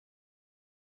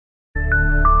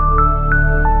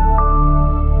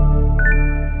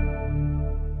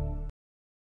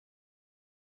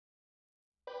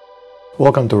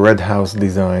Welcome to Red House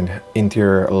Design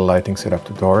interior lighting setup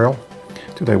tutorial.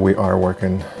 Today we are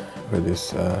working with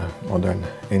this modern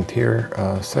interior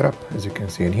setup, as you can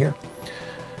see in here.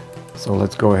 So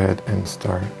let's go ahead and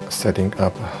start setting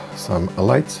up some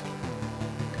lights.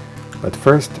 But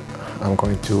first I'm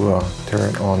going to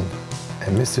turn on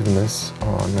emissiveness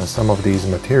on some of these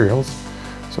materials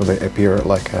so they appear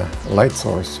like a light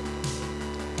source.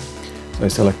 So I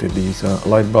selected these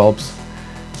light bulbs.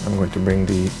 I'm going to bring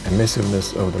the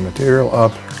emissiveness of the material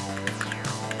up.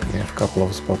 We have a couple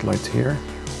of spotlights here.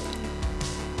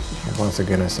 And once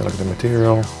again I select the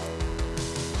material,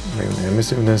 bring the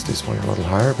emissiveness, this one a little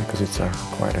higher because it's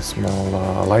quite a small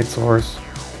light source.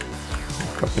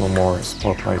 A couple of more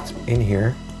spotlights in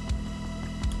here.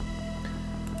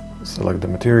 Select the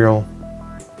material,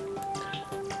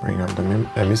 bring up the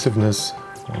emissiveness.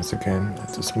 Once again,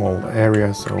 it's a small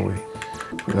area, so we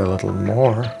put a little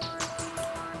more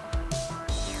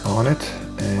on it,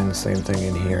 and same thing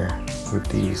in here with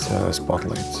these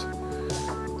spotlights.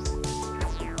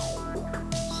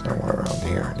 Somewhere around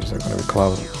here. These are going to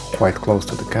be quite close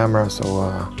to the camera, so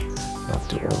not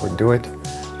to overdo it.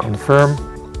 Confirm.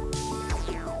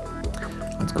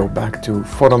 Let's go back to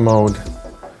photo mode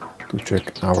to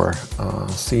check our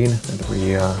scene that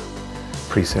we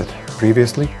preset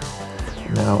previously.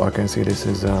 Now I can see this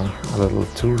is a little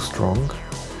too strong.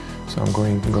 So I'm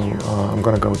going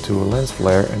to go to lens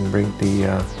flare and bring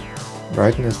the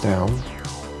brightness down,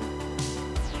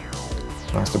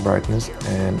 master brightness,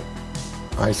 and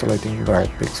isolating bright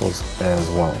pixels as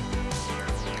well.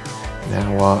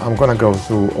 Now I'm going to go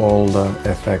through all the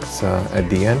effects at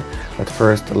the end, but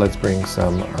first let's bring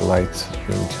some lights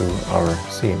into our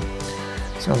scene.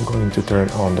 So I'm going to turn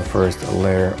on the first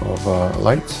layer of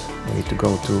lights. We need to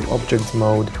go to objects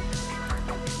mode.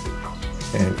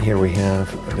 And here we have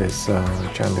this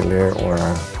chandelier or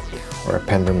a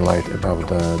pendant light above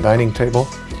the dining table.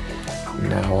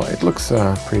 Now it looks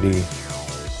pretty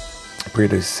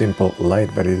simple light,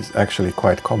 but it is actually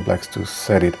quite complex to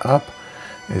set it up.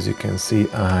 As you can see,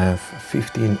 I have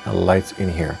 15 lights in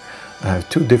here. I have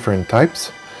two different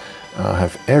types. I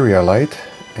have area light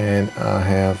and I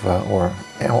have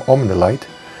Omni Light,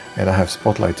 and I have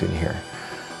spotlights in here.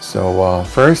 So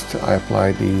first I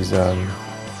apply these.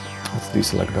 Let's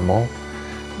deselect them all.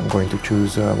 I'm going to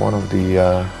choose one of the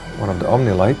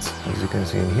Omni Lights, as you can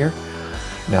see in here.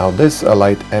 Now this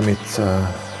light emits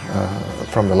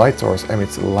from the light source,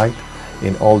 emits light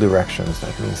in all directions.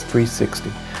 That means 360.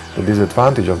 The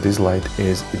disadvantage of this light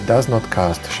is it does not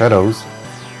cast shadows,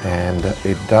 and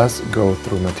it does go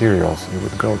through materials. It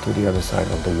would go to the other side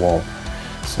of the wall.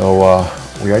 So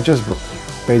we are just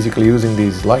basically using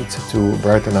these lights to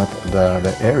brighten up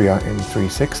the area in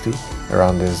 360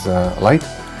 around this light,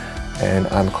 and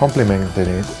I'm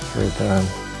complementing it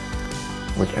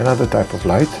with another type of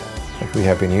light that we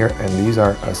have in here, and these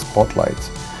are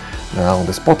spotlights. Now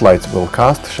the spotlights will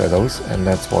cast shadows, and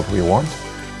that's what we want,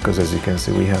 because as you can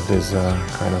see we have this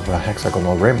kind of a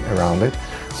hexagonal rim around it.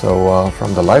 So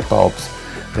from the light bulbs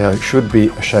there should be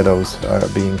shadows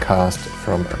being cast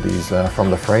from these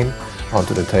from the frame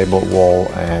onto the table,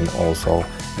 wall, and also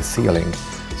the ceiling.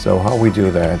 So how we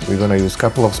do that, we're going to use a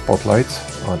couple of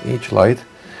spotlights on each light,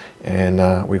 and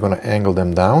we're going to angle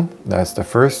them down. That's the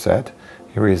first set.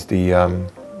 Here is the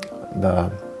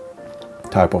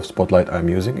type of spotlight I'm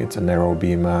using. It's a narrow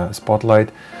beam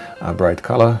spotlight, a bright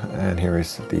color, and here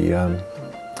is the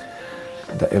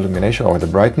illumination or the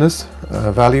brightness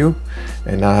value.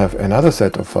 And I have another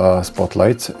set of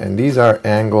spotlights, and these are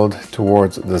angled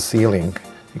towards the ceiling,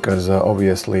 because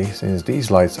obviously since these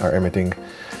lights are emitting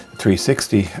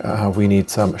 360, we need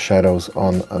some shadows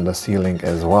on the ceiling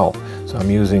as well. So I'm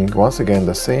using once again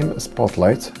the same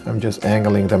spotlights. I'm just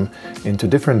angling them into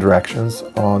different directions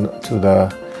onto the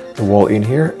wall in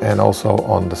here and also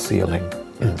on the ceiling.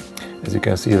 As you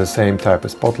can see, the same type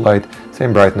of spotlight,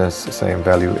 same brightness, same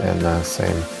value, and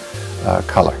same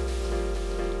color.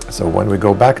 So when we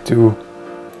go back to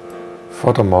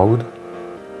photo mode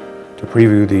to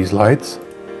preview these lights,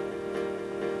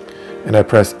 and I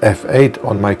press F8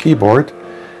 on my keyboard,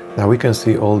 now we can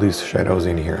see all these shadows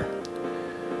in here.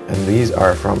 And these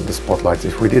are from the spotlights.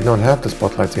 If we did not have the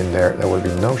spotlights in there, there would be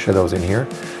no shadows in here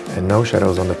and no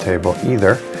shadows on the table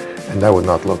either, and that would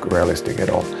not look realistic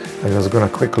at all. I'm just going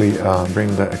to quickly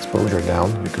bring the exposure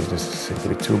down because this is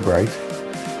simply too bright.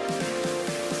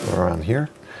 So around here.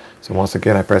 So once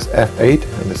again I press F8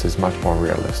 and this is much more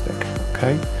realistic.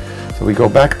 Okay, so we go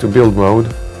back to build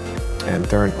mode and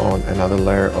turn on another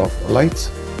layer of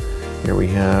lights. Here we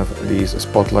have these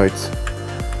spotlights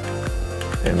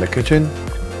in the kitchen,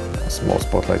 small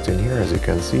spotlights in here, as you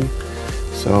can see.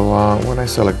 So when I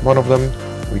select one of them,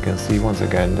 we can see once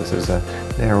again this is a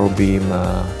narrow beam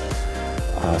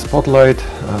spotlight,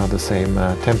 the same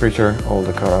temperature. All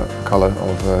the color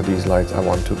of these lights I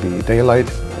want to be daylight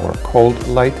or cold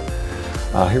light.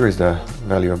 Here is the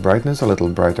value of brightness, a little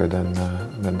brighter than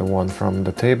the one from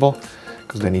the table,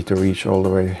 because they need to reach all the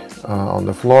way on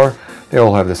the floor. They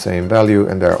all have the same value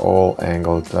and they're all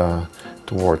angled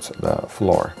towards the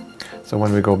floor. So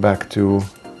when we go back to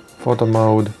photo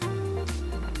mode,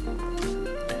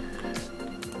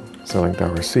 select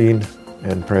our scene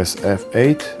and press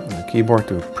F8 on the keyboard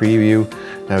to preview.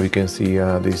 Now you can see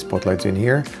these spotlights in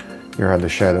here. Here are the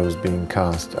shadows being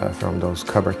cast from those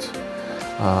cupboards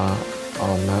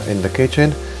in the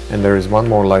kitchen. And there is one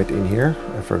more light in here,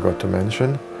 I forgot to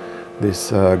mention.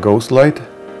 This ghost light.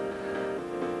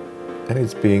 And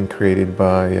it's being created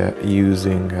by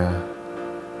using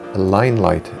a line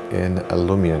light in a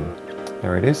Lumion.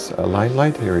 There it is, a line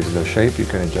light. Here is the shape. You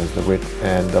can adjust the width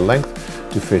and the length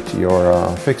to fit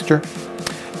your fixture.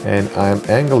 And I'm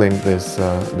angling this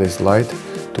light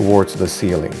towards the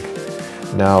ceiling.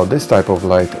 Now this type of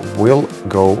light will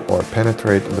go or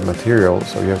penetrate the material,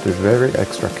 so you have to be very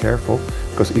extra careful,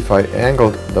 because if I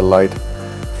angled the light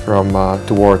from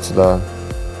towards the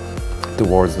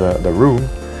room,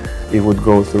 it would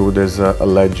go through this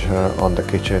ledge on the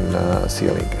kitchen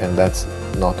ceiling, and that's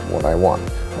not what I want,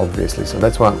 obviously. So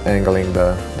that's why I'm angling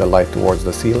the light towards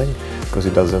the ceiling, because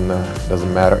it doesn't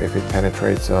matter if it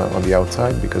penetrates on the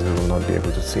outside, because we will not be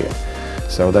able to see it.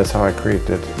 So that's how I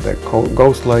created the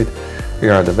ghost light.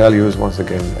 Here are the values, once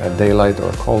again, a daylight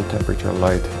or cold temperature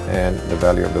light, and the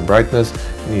value of the brightness.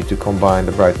 You need to combine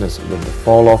the brightness with the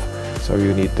fall off, so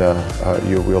you need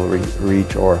you will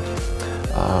reach or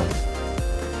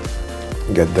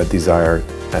get the desired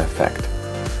effect.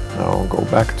 Now go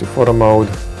back to photo mode.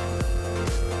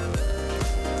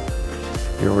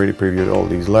 You already previewed all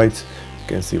these lights. You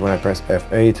can see when I press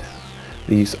F8,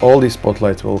 all these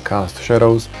spotlights will cast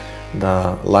shadows.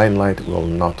 The line light will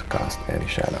not cast any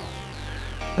shadow.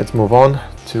 Let's move on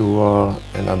to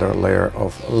another layer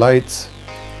of lights.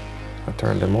 I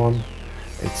turn them on.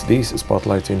 It's these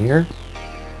spotlights in here,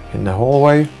 in the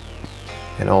hallway,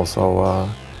 and also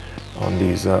on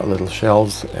these little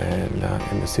shelves and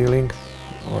in the ceiling,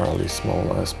 or all these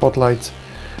small spotlights.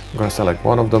 I'm going to select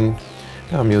one of them.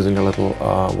 I'm using a little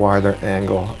wider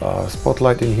angle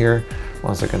spotlight in here.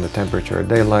 Once again, the temperature,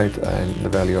 daylight, and the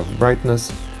value of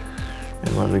brightness.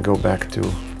 And when we go back to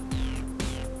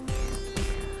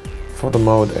photo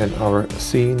mode and our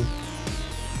scene,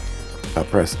 I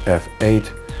press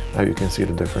F8. Now you can see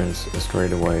the difference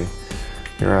straight away.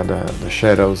 Here are the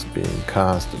shadows being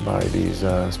cast by these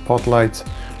spotlights,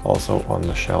 also on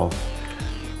the shelf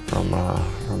from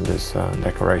this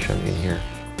decoration in here.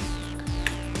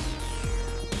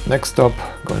 Next up,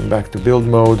 going back to build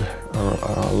mode,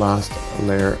 our last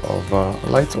layer of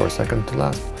lights, or second to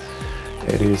last.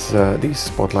 It is these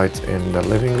spotlights in the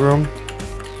living room.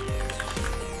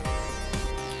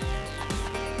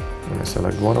 I'm going to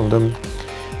select one of them.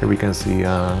 Here we can see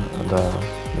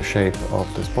the shape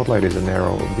of the spotlight is a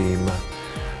narrow beam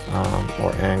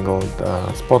or angled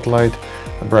spotlight.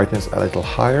 The brightness a little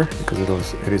higher because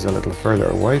it is a little further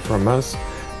away from us,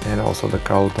 and also the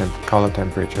color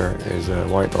temperature is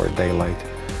white or daylight.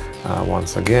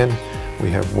 Once again, we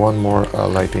have one more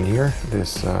light in here,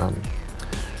 this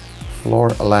floor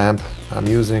lamp. I'm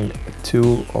using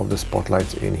two of the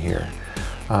spotlights in here.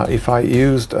 If I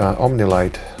used Omni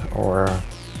Light or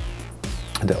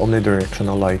the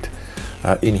omnidirectional light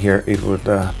in here, it would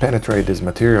penetrate this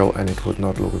material and it would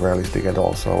not look realistic at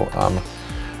all. So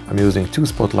I'm using two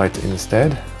spotlights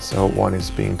instead. So one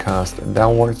is being cast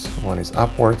downwards, one is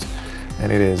upwards,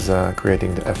 and it is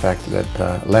creating the effect that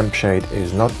the lampshade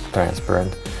is not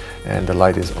transparent and the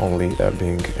light is only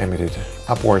being emitted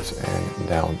upwards and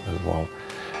down as well.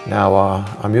 Now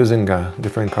I'm using a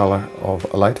different color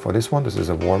of light for this one. This is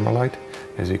a warmer light.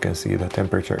 As you can see, the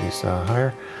temperature is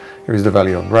higher. Here is the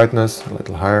value of brightness, a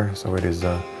little higher, so it is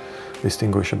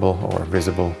distinguishable or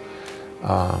visible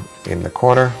in the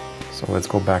corner. So let's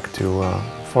go back to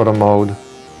photo mode.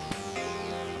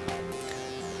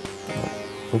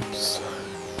 Oops,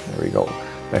 there we go.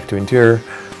 Back to interior.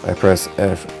 I press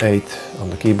F8 on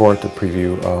the keyboard to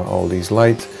preview all these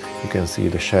lights. You can see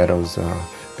the shadows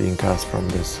being cast from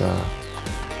this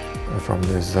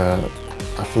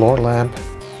floor lamp,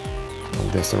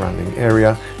 of the surrounding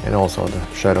area, and also the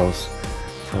shadows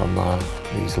from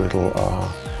these little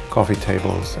coffee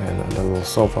tables and the little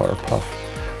sofa or puff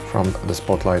from the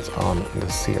spotlights on the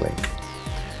ceiling.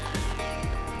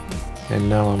 And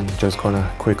now I'm just gonna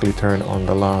quickly turn on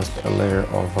the last layer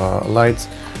of lights.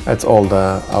 That's all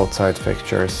the outside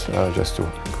fixtures, just to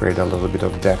create a little bit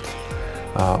of depth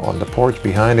on the porch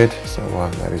behind it, so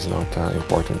that is not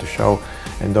important to show.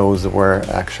 And those were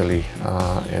actually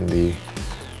in the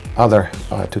other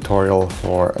tutorial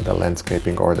for the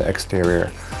landscaping or the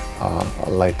exterior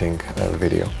lighting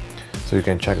video, so you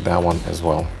can check that one as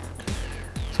well.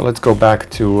 So let's go back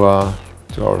to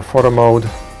our photo mode,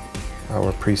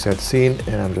 our preset scene,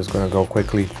 and I'm just going to go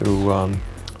quickly through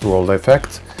all the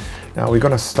effects. Now we're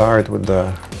going to start with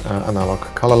the analog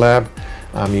color lab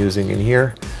I'm using in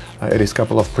here. It is a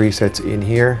couple of presets in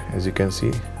here, as you can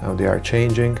see how they are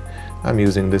changing. I'm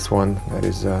using this one that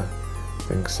is I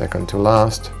think second to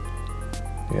last.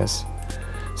 Yes,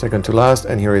 second to last,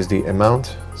 and here is the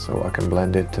amount, so I can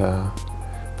blend it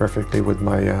perfectly with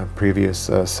my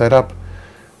previous setup.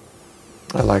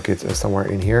 I like it somewhere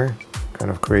in here,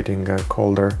 kind of creating a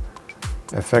colder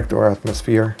effect or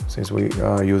atmosphere, since we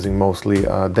are using mostly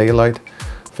daylight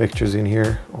fixtures in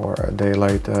here, or a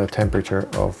daylight temperature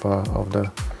of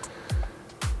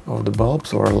the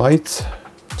bulbs or lights.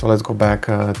 So let's go back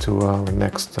to our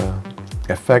next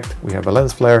effect. We have a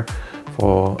lens flare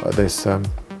for this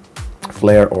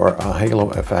flare or a halo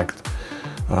effect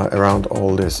around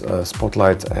all these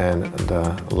spotlights and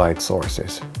the light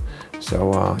sources.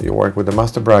 So you work with the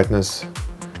master brightness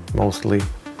mostly.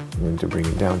 I'm going to bring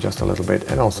it down just a little bit,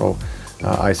 and also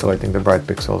isolating the bright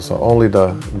pixels, so only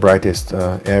the brightest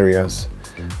areas,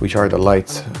 which are the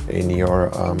lights in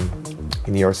your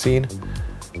scene,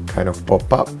 kind of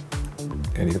pop up,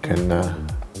 and you can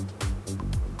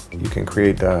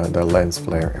create the lens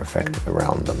flare effect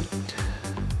around them.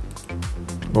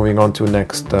 Moving on to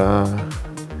next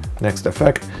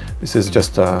effect. This is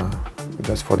just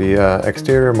for the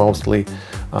exterior mostly.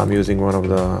 I'm using one of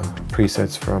the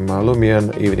presets from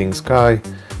Lumion, Evening Sky,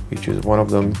 which is one of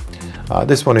them.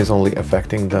 This one is only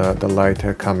affecting the light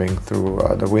coming through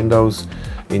the windows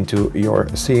into your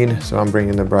scene, so I'm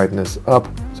bringing the brightness up,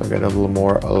 so I get a little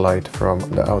more light from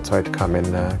the outside coming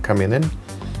in.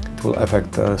 It will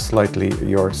affect slightly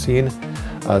your scene.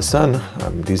 Sun,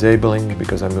 I'm disabling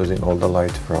because I'm using all the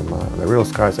light from the real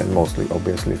skies, and mostly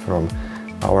obviously from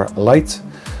our lights.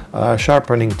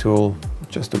 Sharpening tool,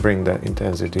 just to bring the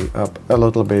intensity up a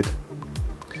little bit.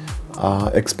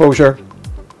 Exposure,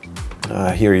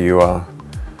 here you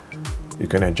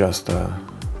can adjust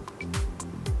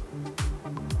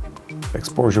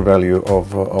exposure value of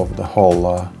the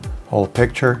whole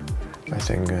picture. I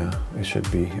think it should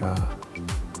be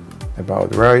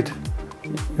about right.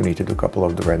 You need to do a couple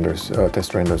of the renders,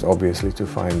 test renders obviously, to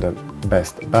find the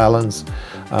best balance.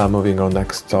 Moving on,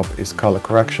 next stop is color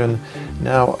correction.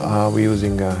 Now we're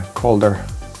using a colder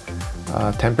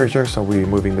temperature, so we're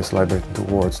moving the slider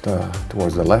towards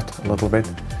the left a little bit,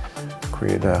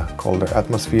 create a colder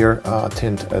atmosphere.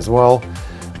 Tint as well.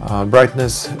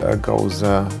 Brightness goes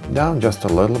down just a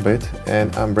little bit,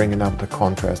 and I'm bringing up the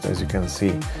contrast. As you can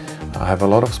see, I have a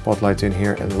lot of spotlights in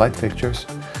here and light fixtures,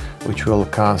 which will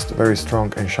cast very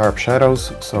strong and sharp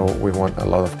shadows, so we want a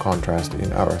lot of contrast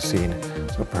in our scene,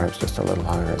 so perhaps just a little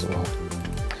higher as well.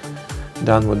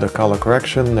 Done with the color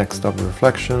correction. Next up,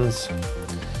 reflections.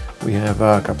 We have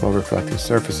a couple of reflective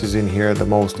surfaces in here. The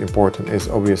most important is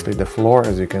obviously the floor.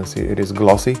 As you can see, it is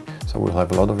glossy, so we'll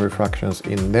have a lot of reflections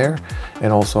in there,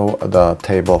 and also the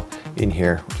table in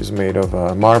here, which is made of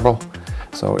marble,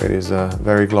 so it is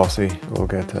very glossy. We'll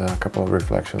get a couple of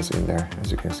reflections in there, as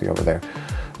you can see over there.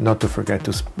 Not to forget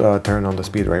to turn on the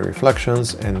speed ray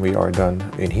reflections, and we are done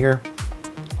in here.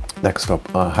 Next up,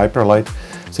 hyperlight.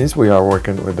 Since we are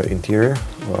working with the interior,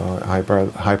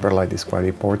 hyperlight is quite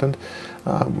important.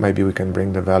 Maybe we can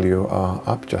bring the value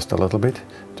up just a little bit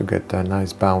to get a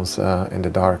nice bounce in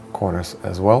the dark corners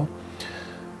as well.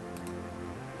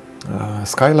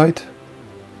 Skylight.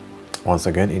 Once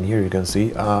again, in here you can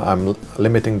see I'm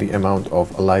limiting the amount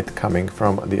of light coming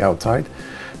from the outside.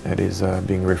 That is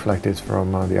being reflected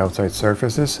from the outside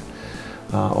surfaces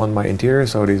on my interior,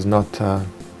 so it is not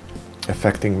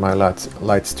affecting my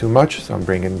lights too much. So I'm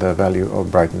bringing the value of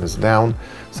brightness down.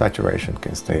 Saturation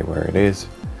can stay where it is.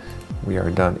 We are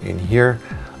done in here.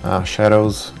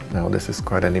 Shadows. Now this is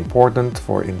quite an important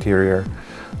for interior.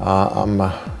 I'm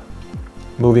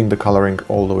moving the coloring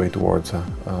all the way towards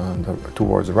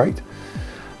right,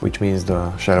 which means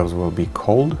the shadows will be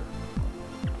cold,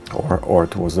 or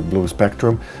towards the blue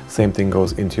spectrum. Same thing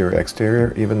goes interior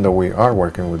exterior. Even though we are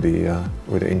working with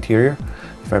the interior,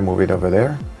 if I move it over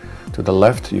there to the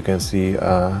left, you can see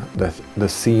that the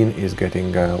scene is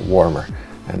getting warmer,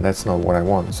 and that's not what I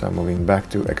want. So I'm moving back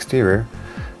to exterior,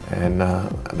 and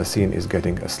the scene is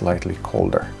getting slightly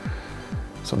colder.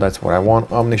 So that's what I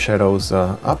want. Omni shadows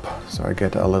up, so I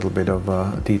get a little bit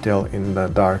of detail in the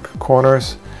dark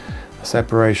corners.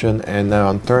 separation, and now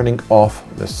I'm turning off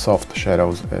the soft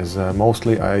shadows, as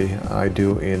mostly I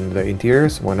do in the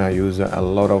interiors when I use a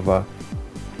lot of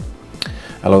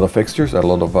fixtures, a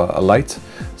lot of lights,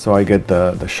 so I get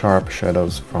the sharp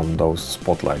shadows from those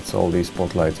spotlights, all these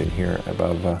spotlights in here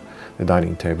above the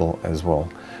dining table as well.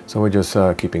 So we're just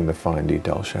keeping the fine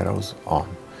detail shadows on.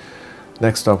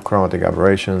 Next up, Chromatic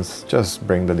Aberrations, just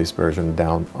bring the dispersion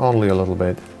down only a little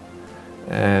bit.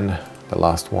 And the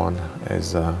last one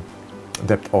is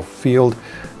depth of field.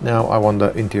 Now I want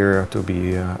the interior to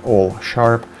be all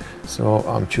sharp, so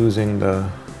I'm choosing the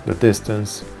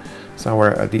distance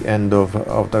somewhere at the end of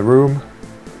the room,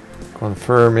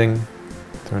 confirming,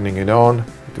 turning it on.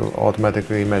 It will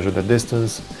automatically measure the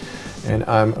distance, and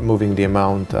I'm moving the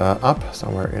amount up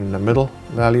somewhere in the middle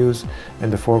values,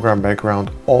 and the foreground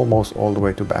background almost all the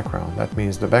way to background. That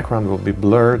means the background will be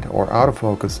blurred or out of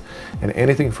focus, and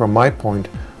anything from my point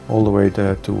all the way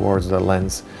towards the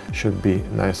lens should be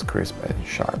nice, crisp and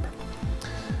sharp.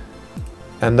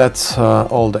 And that's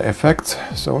all the effects,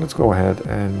 so let's go ahead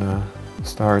and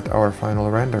start our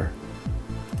final render.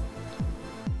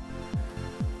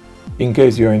 In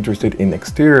case you're interested in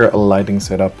exterior lighting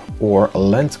setup or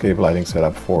landscape lighting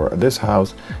setup for this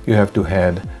house, you have to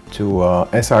head to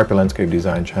SRP Landscape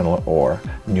Design channel or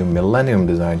New Millennium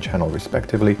Design channel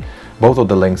respectively. Both of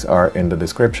the links are in the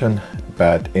description,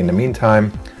 but in the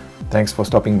meantime, thanks for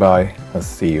stopping by. I'll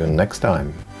see you next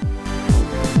time.